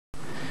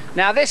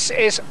Now this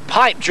is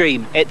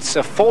Pipedream. It's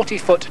a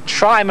 40-foot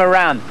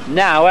trimaran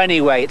now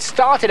anyway. It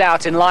started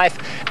out in life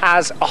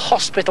as a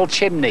hospital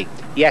chimney.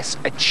 Yes,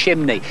 a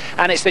chimney.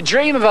 And it's the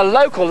dream of a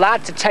local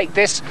lad to take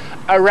this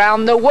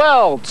around the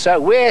world.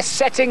 So we're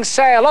setting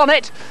sail on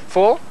it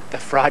for the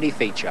Friday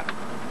feature.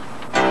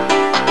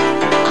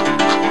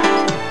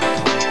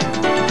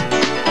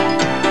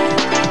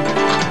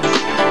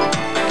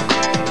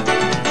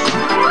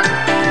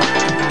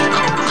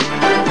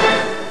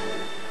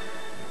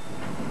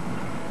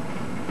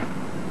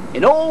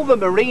 In all the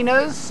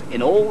marinas,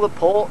 in all the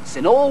ports,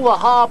 in all the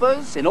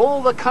harbours, in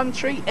all the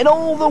country, in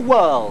all the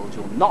world,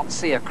 you'll not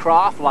see a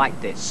craft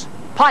like this.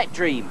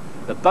 Pipedream,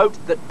 the boat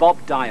that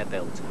Bob Dyer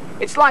built.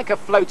 It's like a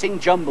floating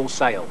jumble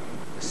sail.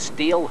 The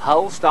steel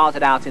hull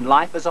started out in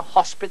life as a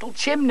hospital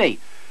chimney.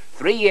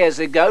 3 years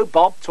ago,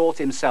 Bob taught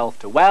himself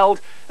to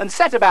weld and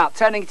set about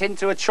turning it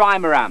into a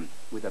trimaran.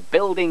 With a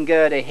building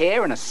girder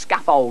here and a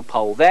scaffold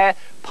pole there,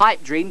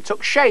 Pipedream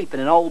took shape in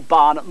an old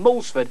barn at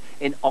Mulsford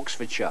in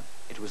Oxfordshire.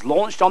 It was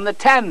launched on the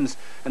Thames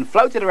and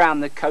floated around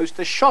the coast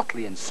to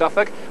Shotley in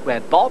Suffolk,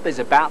 where Bob is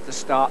about to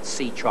start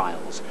sea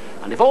trials.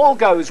 And if all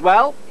goes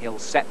well, he'll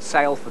set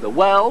sail for the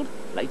world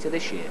later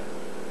this year.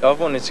 I've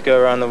wanted to go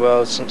around the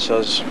world since I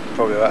was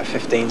probably about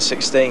 15,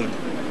 16.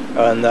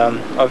 And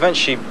I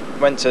eventually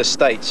went to the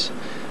States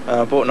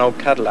and I bought an old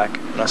Cadillac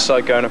and I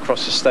started going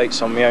across the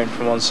States on my own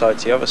from one side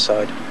to the other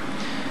side.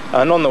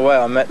 And on the way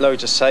I met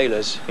loads of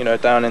sailors, you know,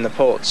 down in the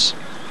ports.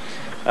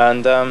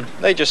 And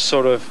they just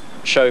sort of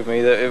showed me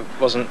that it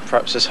wasn't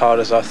perhaps as hard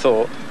as I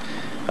thought,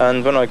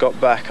 and when I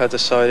got back I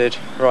decided,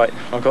 right,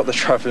 I've got the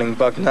travelling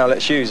bug, now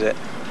let's use it.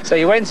 So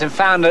you went and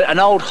found an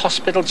old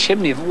hospital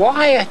chimney.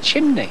 Why a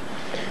chimney?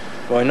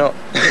 Why not?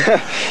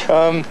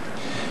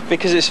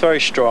 Because it's very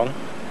strong,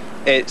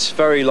 it's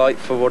very light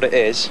for what it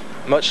is,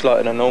 much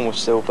lighter than a normal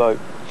steel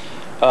boat.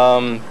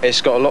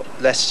 It's got a lot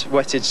less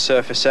wetted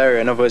surface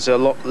area, in other words a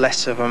lot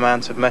less of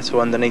amount of metal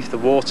underneath the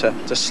water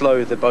to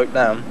slow the boat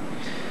down.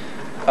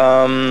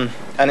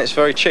 And it's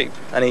very cheap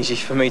and easy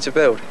for me to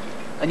build.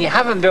 And you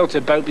haven't built a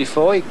boat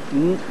before,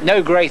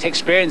 no great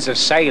experience of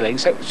sailing,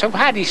 so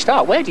how do you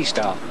start? Where do you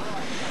start?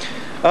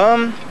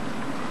 Well,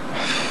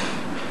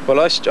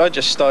 I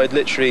just started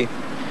literally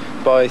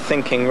by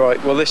thinking,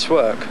 right, will this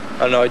work?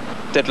 And I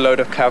did a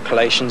load of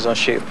calculations on a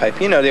sheet of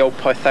paper, you know, the old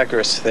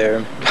Pythagoras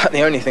theorem,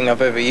 the only thing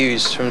I've ever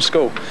used from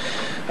school.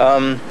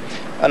 And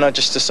I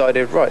just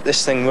decided, right,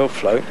 this thing will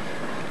float,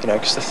 you know,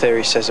 because the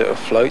theory says it will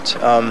float.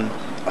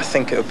 I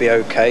think it would be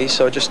okay,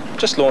 so I just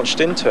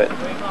launched into it.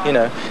 You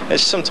know,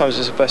 sometimes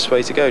it's the best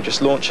way to go.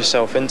 Just launch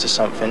yourself into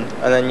something,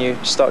 and then you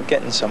start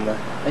getting somewhere.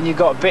 And you've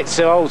got bits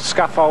of old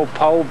scaffold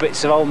pole,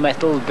 bits of old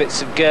metal,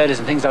 bits of girders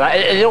and things like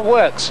that. It all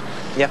works.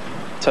 Yeah,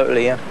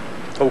 totally. Yeah,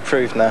 all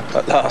proved now.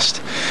 At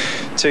last,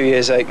 2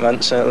 years, 8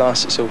 months, and at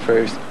last it's all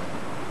proved.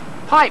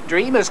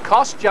 Pipedream has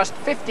cost just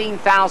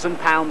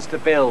 £15,000 to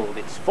build.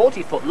 It's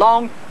 40 foot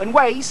long and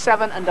weighs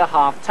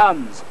 7.5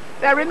 tons.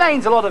 There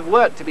remains a lot of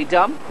work to be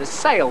done. The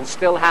sails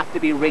still have to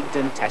be rigged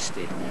and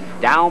tested.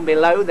 Down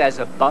below there's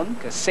a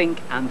bunk, a sink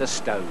and a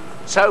stove.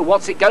 So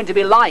what's it going to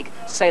be like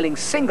sailing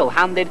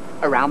single-handed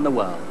around the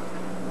world?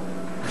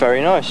 Very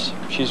nice.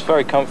 She's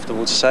very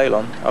comfortable to sail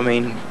on. I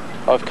mean,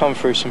 I've come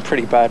through some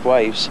pretty bad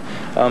waves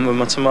with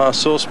my tomato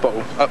sauce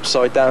bottle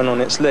upside down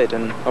on its lid,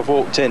 and I've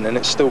walked in and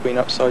it's still been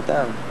upside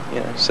down.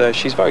 You know, so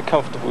she's very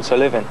comfortable to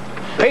live in.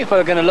 People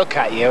are going to look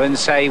at you and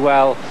say,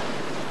 well,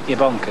 you're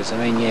bonkers.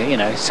 I mean, you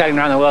know, sailing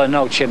around the world in an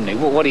old chimney.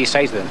 What do you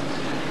say to them?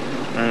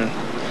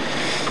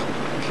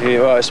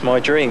 Well, it's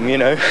my dream, you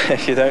know.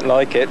 If you don't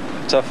like it,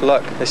 tough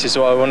luck. This is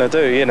what I want to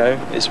do, you know.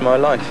 It's my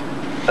life.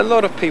 A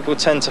lot of people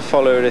tend to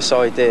follow this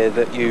idea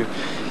that you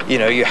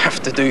know, you have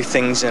to do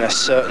things in a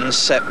certain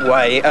set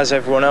way as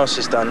everyone else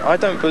has done. I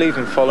don't believe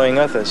in following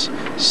others.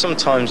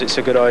 Sometimes it's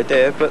a good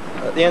idea, but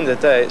at the end of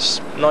the day, it's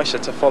nicer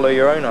to follow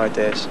your own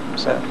ideas.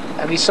 So,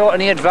 have you sought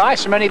any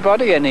advice from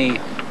anybody? Any?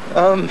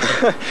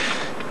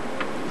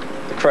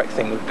 The correct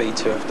thing would be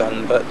to have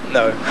done, but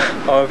no,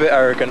 I'm a bit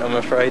arrogant, I'm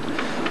afraid.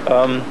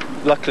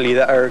 Luckily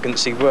that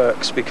arrogancy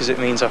works because it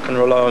means I can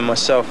rely on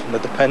myself and I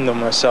depend on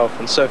myself,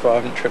 and so far I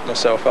haven't tripped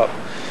myself up.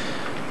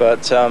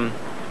 But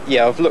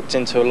yeah, I've looked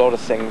into a lot of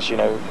things, you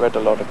know, read a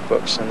lot of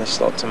books and this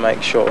lot to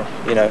make sure,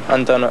 you know,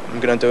 I'm going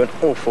to do an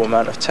awful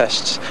amount of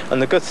tests. And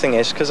the good thing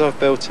is, because I've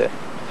built it,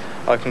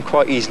 I can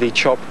quite easily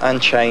chop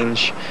and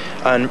change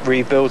and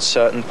rebuild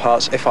certain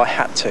parts if I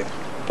had to.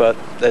 But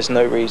there's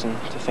no reason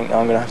to think that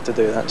I'm going to have to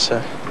do that,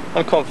 so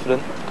I'm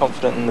confident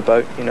in the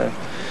boat, you know.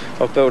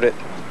 I've built it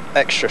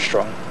extra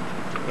strong,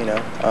 you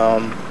know,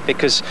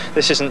 because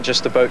this isn't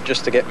just a boat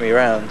just to get me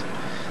around.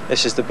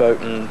 This is the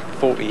boat in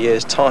 40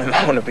 years' time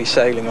I want to be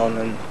sailing on,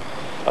 and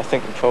I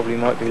think we probably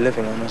might be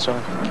living on as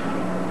well.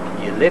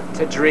 You live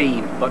to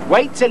dream, but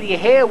wait till you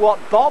hear what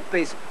Bob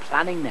is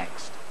planning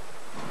next.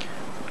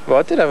 Well,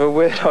 I did have a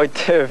weird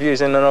idea of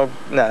using an old...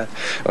 No, I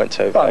won't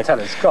tell you. Go on, tell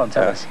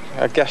us.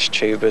 A gas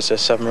tube as a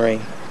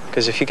submarine.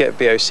 Because if you get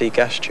a BOC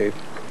gas tube,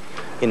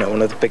 you know,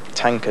 one of the big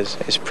tankers,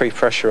 it's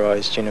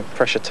pre-pressurised, you know,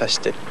 pressure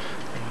tested.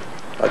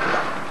 I don't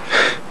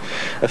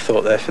know. a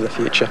thought there for the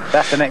future.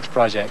 That's the next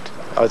project.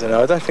 I don't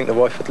know, I don't think the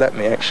wife would let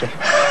me actually.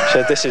 She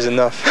said this is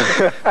enough.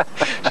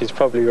 She's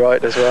probably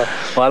right as well.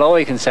 Well, all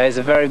we can say is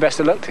the very best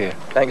of luck to you.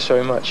 Thanks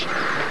very much.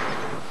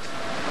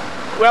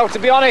 Well, to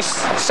be honest,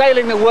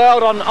 sailing the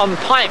world on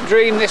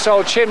Pipedream, this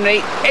old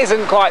chimney,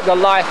 isn't quite the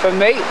life for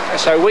me.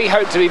 So we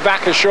hope to be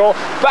back ashore,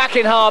 back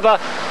in harbour,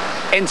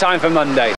 in time for Monday.